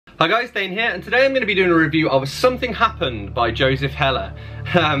Hi guys, Dane here, and today I'm going to be doing a review of Something Happened by Joseph Heller.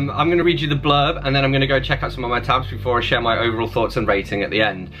 I'm going to read you the blurb and then I'm going to go check out some of my tabs before I share my overall thoughts and rating at the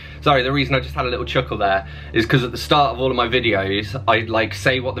end. Sorry, the reason I just had a little chuckle there is because at the start of all of my videos I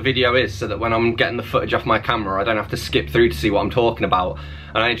say what the video is so that when I'm getting the footage off my camera I don't have to skip through to see what I'm talking about.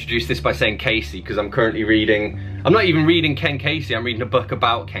 And I introduced this by saying Casey because I'm currently reading, I'm not even reading Ken Casey, I'm reading a book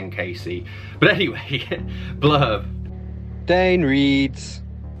about Ken Casey. But anyway, blurb. Dane reads.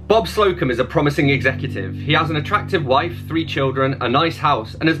 Bob Slocum is a promising executive. He has an attractive wife, 3 children, a nice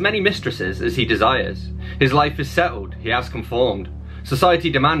house, and as many mistresses as he desires. His life is settled. He has conformed. Society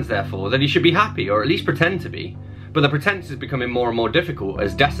demands, therefore, that he should be happy, or at least pretend to be. But the pretense is becoming more and more difficult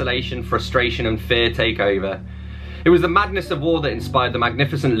as desolation, frustration, and fear take over. It was the madness of war that inspired the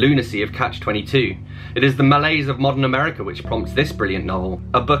magnificent lunacy of Catch-22. It is the malaise of modern America which prompts this brilliant novel,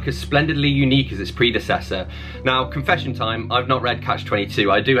 a book as splendidly unique as its predecessor. Now, confession time, I've not read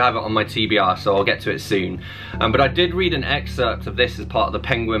Catch-22. I do have it on my TBR, so I'll get to it soon. But I did read an excerpt of this as part of the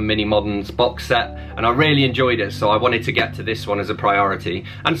Penguin Mini Moderns box set, and I really enjoyed it, so I wanted to get to this one as a priority.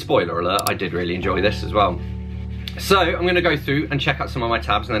 And spoiler alert, I did really enjoy this as well. So, I'm going to go through and check out some of my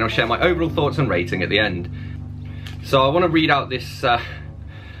tabs, and then I'll share my overall thoughts and rating at the end. So I want to read out this,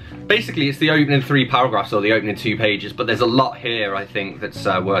 basically it's the opening 3 paragraphs or the opening 2 pages, but there's a lot here I think that's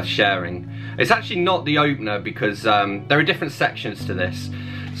worth sharing. It's actually not the opener because there are different sections to this.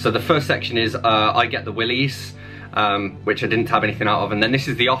 So the first section is I get the willies, which I didn't have anything out of, and then this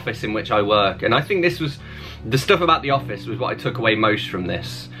is the office in which I work, and I think this was, the stuff about the office was what I took away most from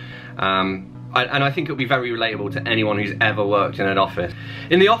this. And I think it'll be very relatable to anyone who's ever worked in an office.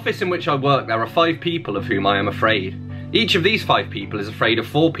 In the office in which I work, there are 5 people of whom I am afraid. Each of these 5 people is afraid of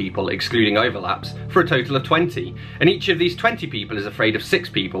 4 people, excluding overlaps, for a total of 20. And each of these 20 people is afraid of 6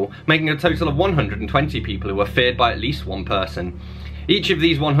 people, making a total of 120 people who are feared by at least 1 person. Each of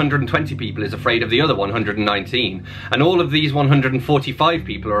these 120 people is afraid of the other 119, and all of these 145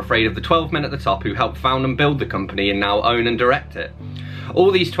 people are afraid of the 12 men at the top who helped found and build the company and now own and direct it. All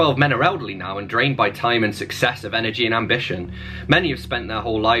these 12 men are elderly now and drained by time and success of energy and ambition. Many have spent their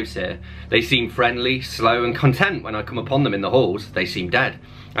whole lives here. They seem friendly, slow and content when I come upon them in the halls. They seem dead,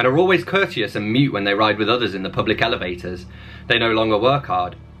 and are always courteous and mute when they ride with others in the public elevators. They no longer work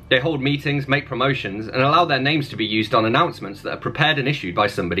hard. They hold meetings, make promotions, and allow their names to be used on announcements that are prepared and issued by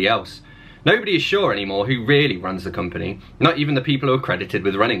somebody else. Nobody is sure anymore who really runs the company, not even the people who are credited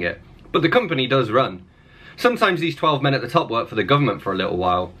with running it. But the company does run. Sometimes these 12 men at the top work for the government for a little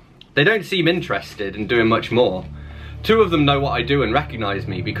while. They don't seem interested in doing much more. 2 of them know what I do and recognise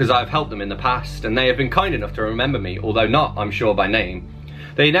me because I have helped them in the past, and they have been kind enough to remember me, although not, I'm sure, by name.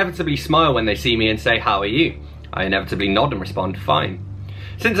 They inevitably smile when they see me and say, "How are you?" I inevitably nod and respond, "Fine."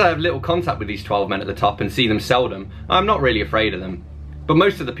 Since I have little contact with these 12 men at the top and see them seldom, I'm not really afraid of them. But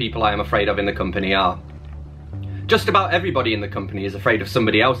most of the people I am afraid of in the company are. Just about everybody in the company is afraid of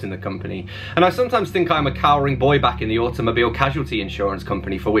somebody else in the company, and I sometimes think I am a cowering boy back in the automobile casualty insurance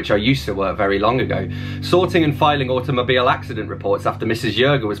company for which I used to work very long ago, sorting and filing automobile accident reports after Mrs.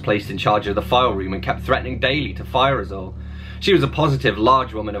 Yerger was placed in charge of the file room and kept threatening daily to fire us all. She was a positive,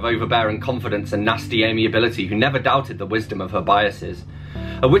 large woman of overbearing confidence and nasty amiability who never doubted the wisdom of her biases.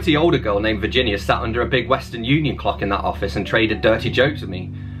 A witty older girl named Virginia sat under a big Western Union clock in that office and traded dirty jokes with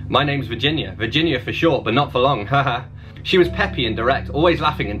me. "My name's Virginia, Virginia for short, but not for long, haha." She was peppy and direct, always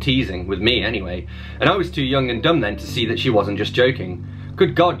laughing and teasing, with me anyway, and I was too young and dumb then to see that she wasn't just joking.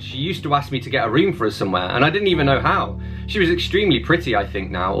 Good God, she used to ask me to get a room for us somewhere, and I didn't even know how. She was extremely pretty, I think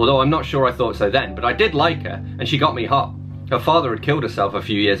now, although I'm not sure I thought so then, but I did like her, and she got me hot. Her father had killed herself a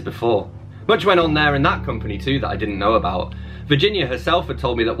few years before. Much went on there in that company too that I didn't know about. Virginia herself had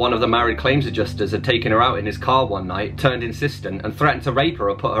told me that one of the married claims adjusters had taken her out in his car one night, turned insistent, and threatened to rape her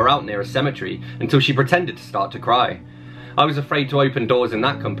or put her out near a cemetery until she pretended to start to cry. I was afraid to open doors in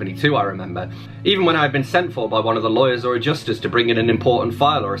that company too, I remember. Even when I had been sent for by one of the lawyers or adjusters to bring in an important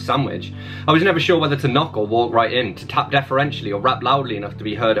file or a sandwich, I was never sure whether to knock or walk right in, to tap deferentially or rap loudly enough to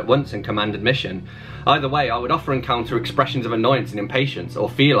be heard at once and command admission. Either way, I would often encounter expressions of annoyance and impatience, or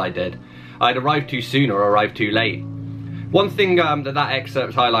feel I did. I'd arrived too soon or arrived too late. One thing that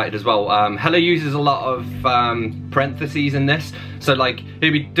excerpt highlighted as well, Heller uses a lot of parentheses in this. So like,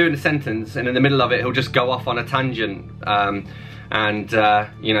 he'll be doing a sentence and in the middle of it he'll just go off on a tangent, and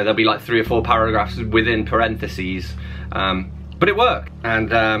you know, there'll be like 3 or 4 paragraphs within parentheses. But it worked, and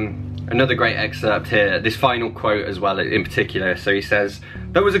Another great excerpt here, this final quote as well in particular. So he says,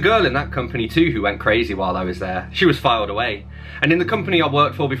 "There was a girl in that company too who went crazy while I was there. She was filed away. And in the company I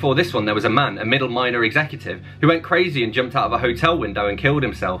worked for before this one, there was a man, a middle minor executive, who went crazy and jumped out of a hotel window and killed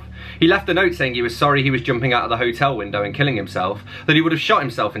himself. He left a note saying he was sorry he was jumping out of the hotel window and killing himself, that he would have shot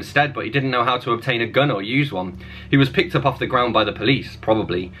himself instead, but he didn't know how to obtain a gun or use one. He was picked up off the ground by the police,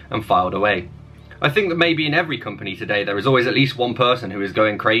 probably, and filed away." I think that maybe in every company today there is always at least one person who is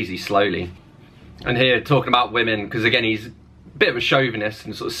going crazy slowly. And here, talking about women, because again he's a bit of a chauvinist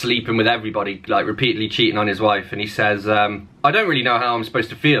and sort of sleeping with everybody, like repeatedly cheating on his wife, and he says, "I don't really know how I'm supposed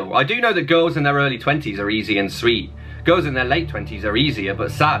to feel. I do know that girls in their early 20s are easy and sweet. Girls in their late 20s are easier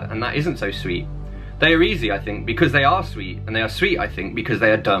but sad, and that isn't so sweet. They are easy, I think, because they are sweet, and they are sweet, I think, because they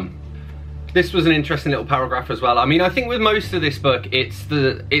are dumb." This was an interesting little paragraph as well. I mean, I think with most of this book, it's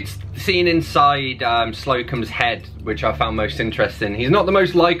the scene inside Slocum's head which I found most interesting. He's not the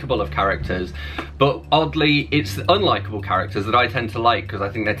most likeable of characters, but oddly, it's the unlikable characters that I tend to like, because I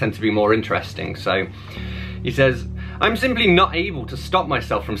think they tend to be more interesting. So he says, "I'm simply not able to stop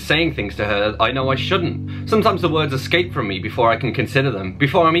myself from saying things to her I know I shouldn't. Sometimes the words escape from me before I can consider them,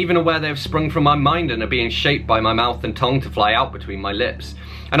 before I'm even aware they have sprung from my mind and are being shaped by my mouth and tongue to fly out between my lips.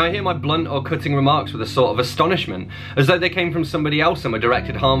 And I hear my blunt or cutting remarks with a sort of astonishment, as though they came from somebody else and were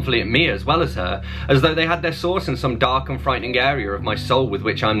directed harmfully at me as well as her, as though they had their source in some dark and frightening area of my soul with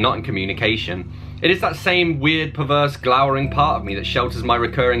which I am not in communication. It is that same weird, perverse, glowering part of me that shelters my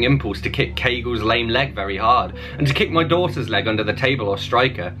recurring impulse to kick Kegel's lame leg very hard, and to kick my daughter's leg under the table or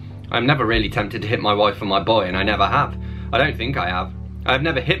strike her. I am never really tempted to hit my wife or my boy, and I never have. I don't think I have. I have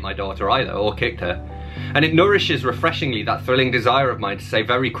never hit my daughter either, or kicked her. And it nourishes refreshingly that thrilling desire of mine to say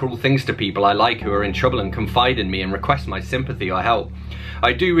very cruel things to people I like who are in trouble and confide in me and request my sympathy or help.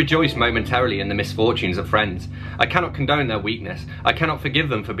 I do rejoice momentarily in the misfortunes of friends. I cannot condone their weakness. I cannot forgive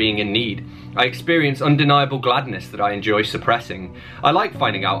them for being in need. I experience undeniable gladness that I enjoy suppressing. I like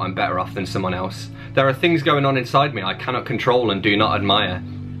finding out I'm better off than someone else. There are things going on inside me I cannot control and do not admire.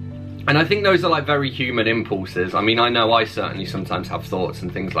 And I think those are like very human impulses. I mean, I know I certainly sometimes have thoughts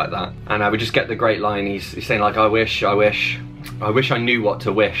and things like that. And I would just get the great line, he's saying like, I wish I knew what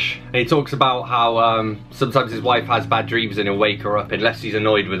to wish. And he talks about how sometimes his wife has bad dreams and he'll wake her up unless he's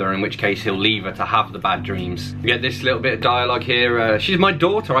annoyed with her, in which case he'll leave her to have the bad dreams. You get this little bit of dialogue here. She's my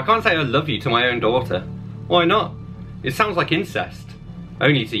daughter. I can't say I love you to my own daughter. Why not? It sounds like incest.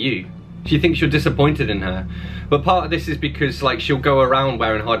 Only to you. She thinks you're disappointed in her. But part of this is because like she'll go around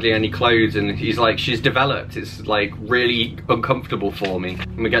wearing hardly any clothes, and he's like, she's developed. It's like really uncomfortable for me.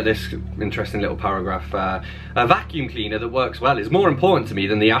 And we get this interesting little paragraph. A vacuum cleaner that works well is more important to me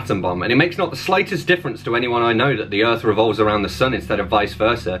than the atom bomb, and it makes not the slightest difference to anyone I know that the earth revolves around the sun instead of vice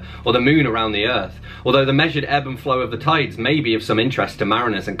versa, or the moon around the earth. Although the measured ebb and flow of the tides may be of some interest to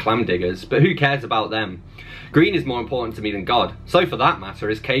mariners and clam diggers, but who cares about them? Green is more important to me than God. So for that matter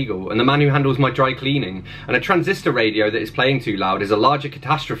is Kegel, and the man who handles my dry cleaning. And a transistor radio that is playing too loud is a larger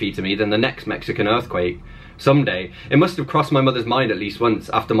catastrophe to me than the next Mexican earthquake. Someday, it must have crossed my mother's mind at least once,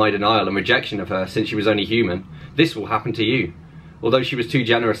 after my denial and rejection of her since she was only human. This will happen to you. Although she was too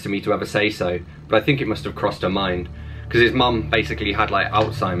generous to me to ever say so, but I think it must have crossed her mind. Because his mum basically had like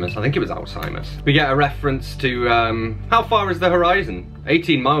Alzheimer's. I think it was Alzheimer's. We get a reference to, how far is the horizon?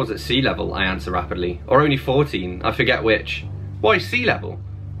 18 miles at sea level, I answer rapidly. Or only 14, I forget which. Why sea level?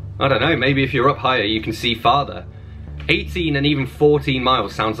 I don't know, maybe if you're up higher you can see farther. 18 and even 14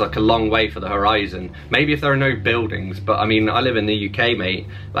 miles sounds like a long way for the horizon. Maybe if there are no buildings, but I mean, I live in the UK, mate.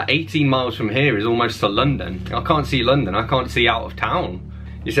 Like 18 miles from here is almost to London. I can't see London, I can't see out of town.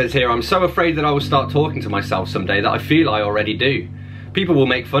 He says here, I'm so afraid that I will start talking to myself someday that I feel I already do. People will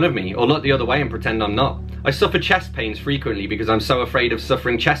make fun of me, or look the other way and pretend I'm not. I suffer chest pains frequently because I'm so afraid of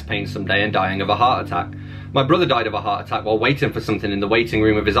suffering chest pains someday and dying of a heart attack. My brother died of a heart attack while waiting for something in the waiting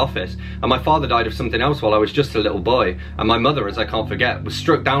room of his office, and my father died of something else while I was just a little boy, and my mother, as I can't forget, was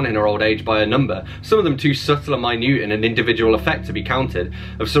struck down in her old age by a number, some of them too subtle and minute in an individual effect to be counted,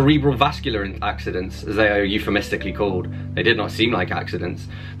 of cerebral vascular accidents, as they are euphemistically called. They did not seem like accidents.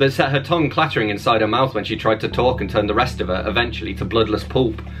 That set her tongue clattering inside her mouth when she tried to talk and turned the rest of her, eventually, to bloodless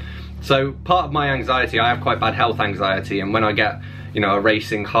pulp. So, part of my anxiety, I have quite bad health anxiety, and when I get, you know, a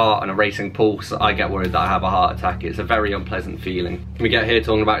racing heart and a racing pulse, I get worried that I have a heart attack. It's a very unpleasant feeling. We get here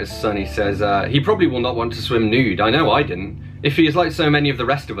talking about his son. He says, he probably will not want to swim nude. I know I didn't. If he is like so many of the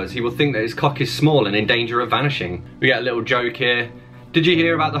rest of us, he will think that his cock is small and in danger of vanishing. We get a little joke here. Did you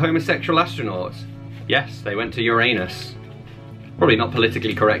hear about the homosexual astronauts? Yes, they went to Uranus. Probably not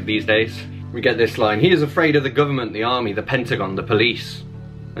politically correct these days. We get this line. He is afraid of the government, the army, the Pentagon, the police.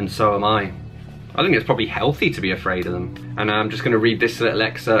 And so am I. I think it's probably healthy to be afraid of them. And I'm just going to read this little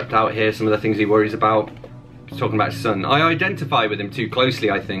excerpt out here, some of the things he worries about. He's talking about his son. I identify with him too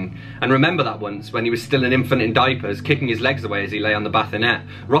closely, I think, and remember that once, when he was still an infant in diapers, kicking his legs away as he lay on the bassinet,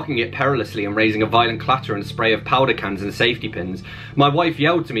 rocking it perilously and raising a violent clatter and spray of powder cans and safety pins. My wife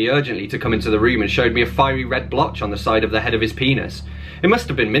yelled to me urgently to come into the room and showed me a fiery red blotch on the side of the head of his penis. It must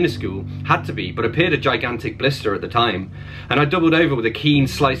have been minuscule, had to be, but appeared a gigantic blister at the time. And I doubled over with a keen,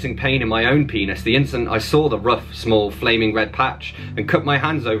 slicing pain in my own penis the instant I saw the rough, small, flaming red patch, and cut my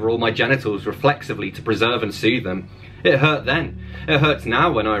hands over all my genitals reflexively to preserve and soothe them. It hurt then. It hurts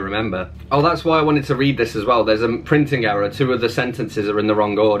now when I remember. Oh, that's why I wanted to read this as well. There's a printing error. 2 of the sentences are in the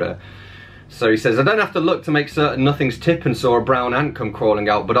wrong order. So he says, I don't have to look to make certain nothing's tip and saw a brown ant come crawling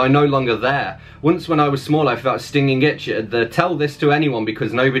out, but I'm no longer there. Once when I was small I felt a stinging itch. Tell this to anyone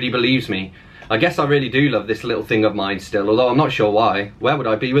because nobody believes me. I guess I really do love this little thing of mine still, although I'm not sure why. Where would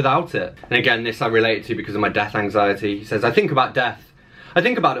I be without it? And again, this I relate to because of my death anxiety. He says, I think about death. I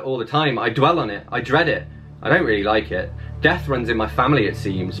think about it all the time. I dwell on it. I dread it. I don't really like it. Death runs in my family, it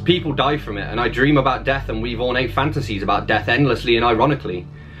seems. People die from it, and I dream about death and weave ornate fantasies about death endlessly and ironically.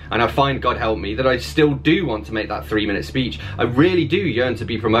 And I find, God help me, that I still do want to make that 3-minute speech. I really do yearn to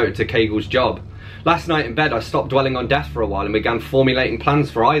be promoted to Kegel's job. Last night in bed I stopped dwelling on death for a while and began formulating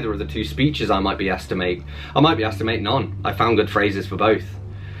plans for either of the 2 speeches I might be asked to make. I might be asked to make none. I found good phrases for both.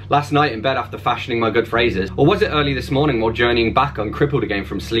 Last night in bed after fashioning my good phrases, or was it early this morning while journeying back uncrippled again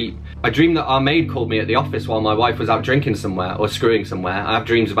from sleep, I dreamed that our maid called me at the office while my wife was out drinking somewhere, or screwing somewhere. I have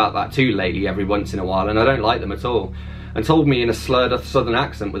dreams about that too lately every once in a while, and I don't like them at all. And told me in a slurred southern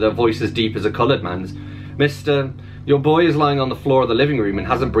accent with her voice as deep as a coloured man's, Mister, your boy is lying on the floor of the living room and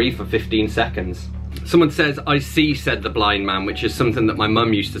hasn't breathed for 15 seconds. Someone says, I see, said the blind man, which is something that my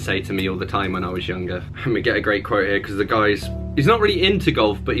mum used to say to me all the time when I was younger. And we get a great quote here because the guy's, he's not really into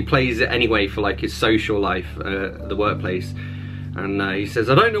golf, but he plays it anyway for like his social life, the workplace. And he says,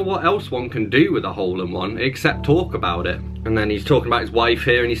 I don't know what else one can do with a hole-in-one except talk about it. And then he's talking about his wife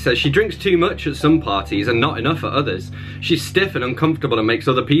here, and he says, she drinks too much at some parties and not enough at others. She's stiff and uncomfortable and makes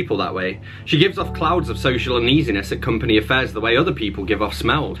other people that way. She gives off clouds of social uneasiness at company affairs the way other people give off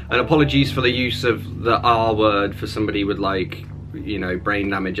smell. And apologies for the use of the R word for somebody with, like, you know,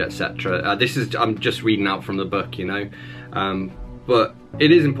 brain damage, etc. This is, I'm just reading out from the book, you know. But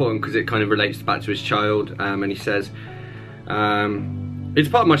it is important because it kind of relates back to his child, and he says, it's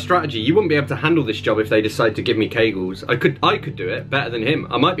part of my strategy. You wouldn't be able to handle this job if they decide to give me Kegels. I could do it better than him.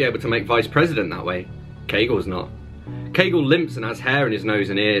 I might be able to make vice president that way. Kegel's not. Kegel limps and has hair in his nose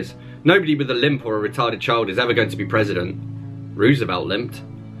and ears. Nobody with a limp or a retarded child is ever going to be president. Roosevelt limped.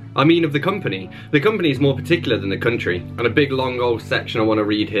 I mean of the company. The company is more particular than the country. And a big long old section I want to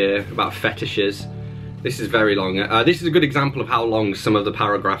read here about fetishes. This is very long. This is a good example of how long some of the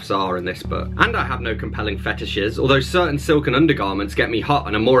paragraphs are in this book. And I have no compelling fetishes, although certain silken undergarments get me hot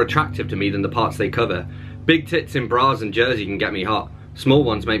and are more attractive to me than the parts they cover. Big tits in bras and jersey can get me hot. Small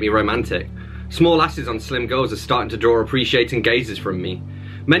ones make me romantic. Small asses on slim girls are starting to draw appreciating gazes from me.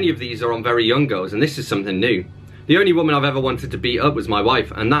 Many of these are on very young girls, and this is something new. The only woman I've ever wanted to beat up was my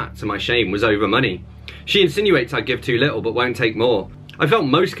wife, and that, to my shame, was over money. She insinuates I give too little but won't take more. I felt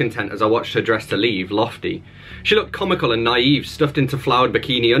most content as I watched her dress to leave, lofty. She looked comical and naive, stuffed into flowered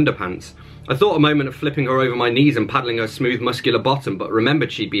bikini underpants. I thought a moment of flipping her over my knees and paddling her smooth muscular bottom, but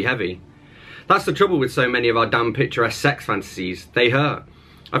remembered she'd be heavy. That's the trouble with so many of our damn picturesque sex fantasies. They hurt.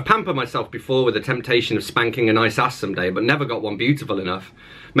 I've pampered myself before with the temptation of spanking a nice ass someday, but never got one beautiful enough.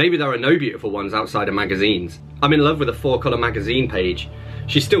 Maybe there are no beautiful ones outside of magazines. I'm in love with the 4-colour magazine page.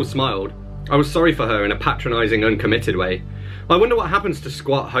 She still smiled. I was sorry for her in a patronising, uncommitted way. I wonder what happens to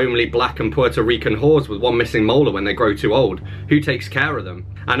squat, homely, black and Puerto Rican whores with one missing molar when they grow too old. Who takes care of them?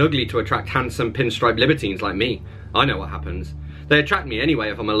 And ugly to attract handsome pinstripe libertines like me. I know what happens. They attract me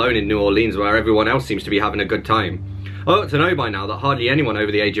anyway if I'm alone in New Orleans where everyone else seems to be having a good time. I ought to know by now that hardly anyone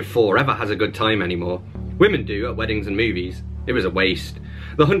over the age of 4 ever has a good time anymore. Women do at weddings and movies. It was a waste.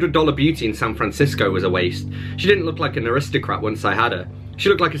 The $100 beauty in San Francisco was a waste. She didn't look like an aristocrat once I had her. She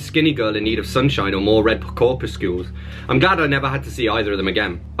looked like a skinny girl in need of sunshine or more red corpuscles. I'm glad I never had to see either of them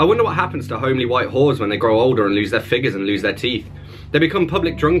again. I wonder what happens to homely white whores when they grow older and lose their figures and lose their teeth. They become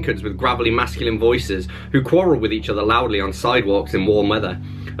public drunkards with gravelly masculine voices who quarrel with each other loudly on sidewalks in warm weather.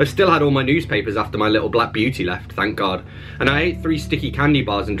 I still had all my newspapers after my little black beauty left, thank God. And I ate 3 sticky candy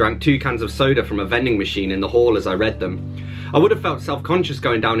bars and drank 2 cans of soda from a vending machine in the hall as I read them. I would have felt self-conscious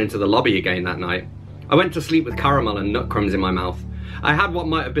going down into the lobby again that night. I went to sleep with caramel and nut crumbs in my mouth. I had what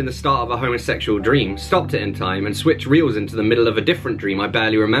might have been the start of a homosexual dream, stopped it in time, and switched reels into the middle of a different dream I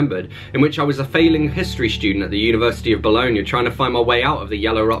barely remembered, in which I was a failing history student at the University of Bologna trying to find my way out of the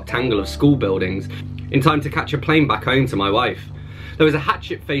yellow rock tangle of school buildings, in time to catch a plane back home to my wife. There was a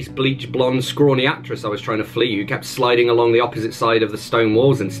hatchet-faced, bleached, blonde, scrawny actress I was trying to flee who kept sliding along the opposite side of the stone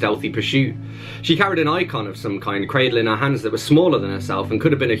walls in stealthy pursuit. She carried an icon of some kind cradled in her hands that was smaller than herself and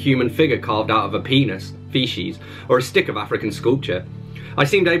could have been a human figure carved out of a penis, feces, or a stick of African sculpture. I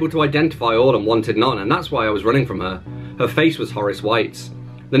seemed able to identify all and wanted none, and that's why I was running from her. Her face was Horace White's.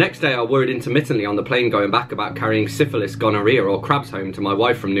 The next day I worried intermittently on the plane going back about carrying syphilis, gonorrhea, or crabs home to my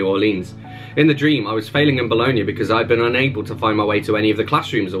wife from New Orleans. In the dream, I was failing in Bologna because I had been unable to find my way to any of the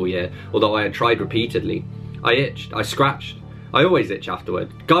classrooms all year, although I had tried repeatedly. I itched, I scratched. I always itch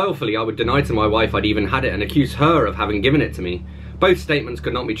afterward. Guilefully, I would deny to my wife I'd even had it and accuse her of having given it to me. Both statements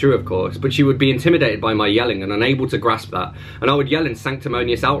could not be true, of course, but she would be intimidated by my yelling and unable to grasp that, and I would yell in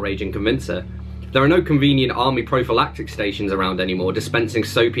sanctimonious outrage and convince her. There are no convenient army prophylactic stations around anymore dispensing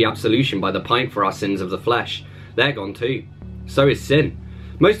soapy absolution by the pint for our sins of the flesh. They're gone too. So is sin.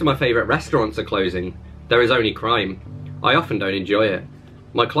 Most of my favourite restaurants are closing. There is only crime. I often don't enjoy it.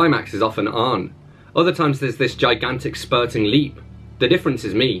 My climaxes often aren't. Other times there's this gigantic spurting leap. The difference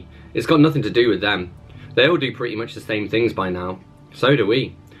is me. It's got nothing to do with them. They all do pretty much the same things by now. So do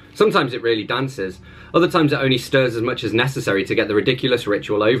we. Sometimes it really dances. Other times it only stirs as much as necessary to get the ridiculous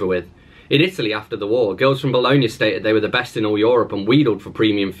ritual over with. In Italy after the war, girls from Bologna stated they were the best in all Europe and wheedled for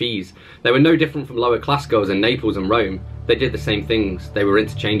premium fees. They were no different from lower class girls in Naples and Rome. They did the same things. They were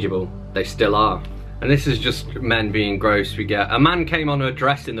interchangeable. They still are. And this is just men being gross. We get a man came on her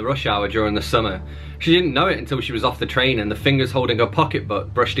dress in the rush hour during the summer. She didn't know it until she was off the train and the fingers holding her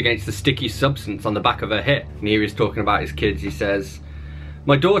pocketbook brushed against the sticky substance on the back of her hip. And here he's talking about his kids. He says,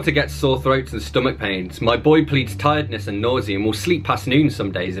 "My daughter gets sore throats and stomach pains. My boy pleads tiredness and nausea and will sleep past noon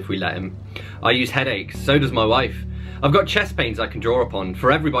some days if we let him. I use headaches, so does my wife. I've got chest pains I can draw upon,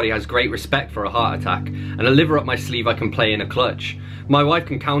 for everybody has great respect for a heart attack, and a liver up my sleeve I can play in a clutch. My wife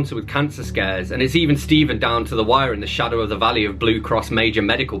can counter with cancer scares, and it's even Stephen down to the wire in the shadow of the valley of Blue Cross major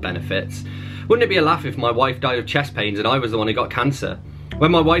medical benefits. Wouldn't it be a laugh if my wife died of chest pains and I was the one who got cancer?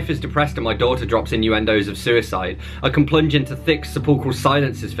 When my wife is depressed and my daughter drops innuendos of suicide, I can plunge into thick sepulchral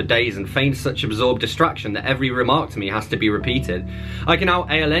silences for days and feign such absorbed distraction that every remark to me has to be repeated. I can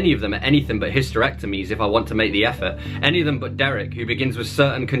out-ale any of them at anything but hysterectomies if I want to make the effort, any of them but Derek, who begins with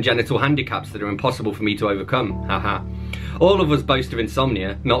certain congenital handicaps that are impossible for me to overcome, haha. All of us boast of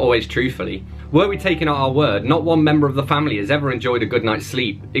insomnia, not always truthfully. Were we taking out our word, not one member of the family has ever enjoyed a good night's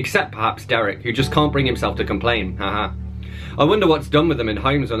sleep, except perhaps Derek, who just can't bring himself to complain, haha. I wonder what's done with them in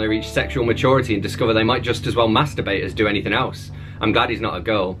homes when they reach sexual maturity and discover they might just as well masturbate as do anything else. I'm glad he's not a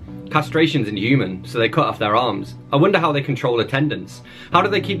girl. Castration's inhuman, so they cut off their arms. I wonder how they control attendance. How do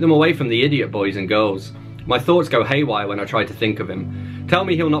they keep them away from the idiot boys and girls? My thoughts go haywire when I try to think of him. Tell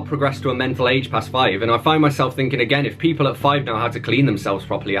me he'll not progress to a mental age past 5, and I find myself thinking again, if people at 5 know how to clean themselves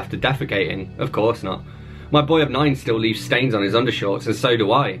properly after defecating, of course not. My boy of 9 still leaves stains on his undershorts, and so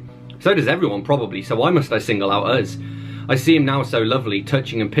do I. So does everyone probably, so why must I single out us? I see him now so lovely,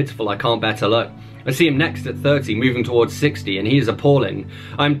 touching and pitiful I can't bear to look. I see him next at 30, moving towards 60, and he is appalling.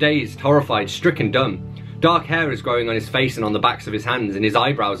 I am dazed, horrified, stricken dumb. Dark hair is growing on his face and on the backs of his hands, and his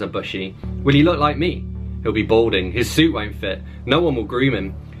eyebrows are bushy. Will he look like me? He'll be balding, his suit won't fit, no one will groom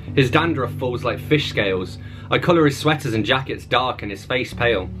him. His dandruff falls like fish scales. I colour his sweaters and jackets dark and his face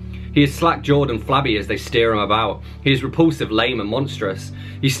pale. He is slack-jawed and flabby as they steer him about. He is repulsive, lame and monstrous.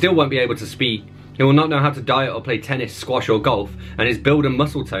 He still won't be able to speak. He will not know how to diet or play tennis, squash or golf, and his build and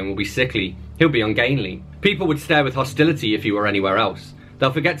muscle tone will be sickly. He'll be ungainly. People would stare with hostility if he were anywhere else.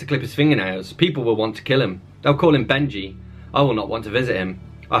 They'll forget to clip his fingernails. People will want to kill him. They'll call him Benji. I will not want to visit him.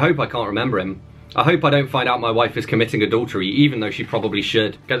 I hope I can't remember him. I hope I don't find out my wife is committing adultery, even though she probably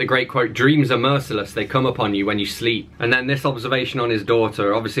should. Get the great quote, dreams are merciless, they come upon you when you sleep. And then this observation on his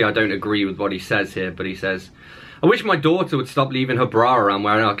daughter, obviously I don't agree with what he says here, but he says, I wish my daughter would stop leaving her bra around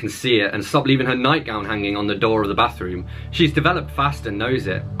where I can see it and stop leaving her nightgown hanging on the door of the bathroom. She's developed fast and knows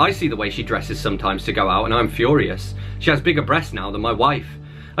it. I see the way she dresses sometimes to go out and I'm furious. She has bigger breasts now than my wife.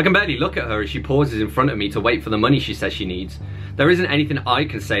 I can barely look at her as she pauses in front of me to wait for the money she says she needs. There isn't anything I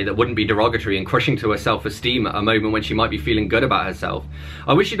can say that wouldn't be derogatory and crushing to her self-esteem at a moment when she might be feeling good about herself.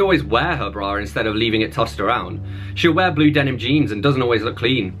 I wish she'd always wear her bra instead of leaving it tossed around. She'll wear blue denim jeans and doesn't always look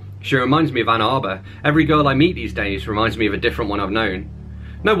clean. She reminds me of Ann Arbor. Every girl I meet these days reminds me of a different one I've known.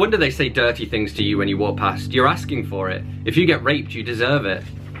 No wonder they say dirty things to you when you walk past. You're asking for it. If you get raped, you deserve it.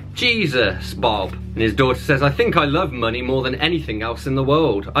 Jesus, Bob. And his daughter says, I think I love money more than anything else in the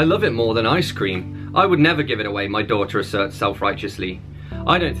world. I love it more than ice cream. I would never give it away, my daughter asserts self-righteously.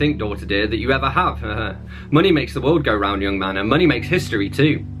 I don't think, daughter dear, that you ever have. Money makes the world go round, young man, and money makes history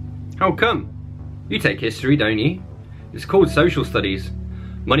too. How come? You take history, don't you? It's called social studies.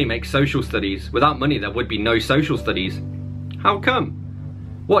 Money makes social studies. Without money there would be no social studies. How come?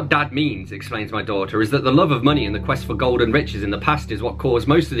 What Dad means, explains my daughter, is that the love of money and the quest for gold and riches in the past is what caused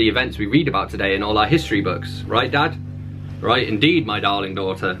most of the events we read about today in all our history books. Right, Dad? Right, indeed, my darling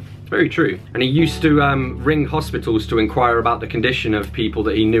daughter. It's very true. And he used to ring hospitals to inquire about the condition of people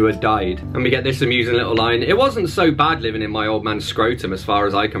that he knew had died. And we get this amusing little line, it wasn't so bad living in my old man's scrotum as far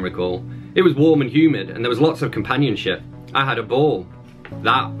as I can recall. It was warm and humid, and there was lots of companionship. I had a ball.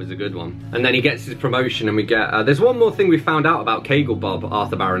 That was a good one. And then he gets his promotion and we get... there's one more thing we found out about Kegel Bob,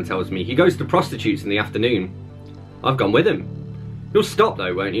 Arthur Barron tells me. He goes to prostitutes in the afternoon. I've gone with him. You'll stop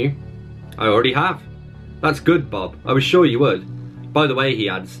though, won't you? I already have. That's good, Bob. I was sure you would. By the way, he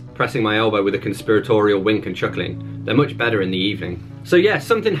adds, pressing my elbow with a conspiratorial wink and chuckling, they're much better in the evening. So yeah,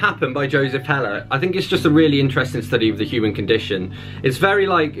 Something Happened by Joseph Heller. I think it's just a really interesting study of the human condition. It's very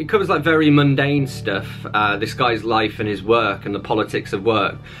it covers very mundane stuff, this guy's life and his work and the politics of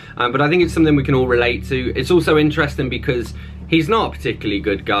work. But I think it's something we can all relate to. It's also interesting because he's not a particularly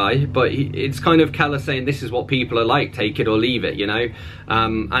good guy, but it's kind of Keller saying this is what people are like, take it or leave it, you know?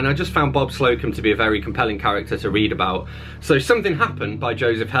 And I just found Bob Slocum to be a very compelling character to read about. So Something Happened by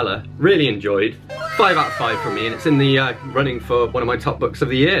Joseph Heller, really enjoyed. 5 out of 5 from me, and it's in the running for one of my top books of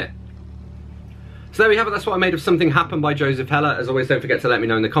the year. So there we have it, that's what I made of Something Happened by Joseph Heller. As always, don't forget to let me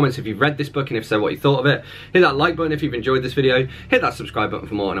know in the comments if you've read this book, and if so, what you thought of it. Hit that like button if you've enjoyed this video, hit that subscribe button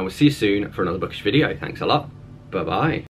for more, and I will see you soon for another bookish video. Thanks a lot, bye bye.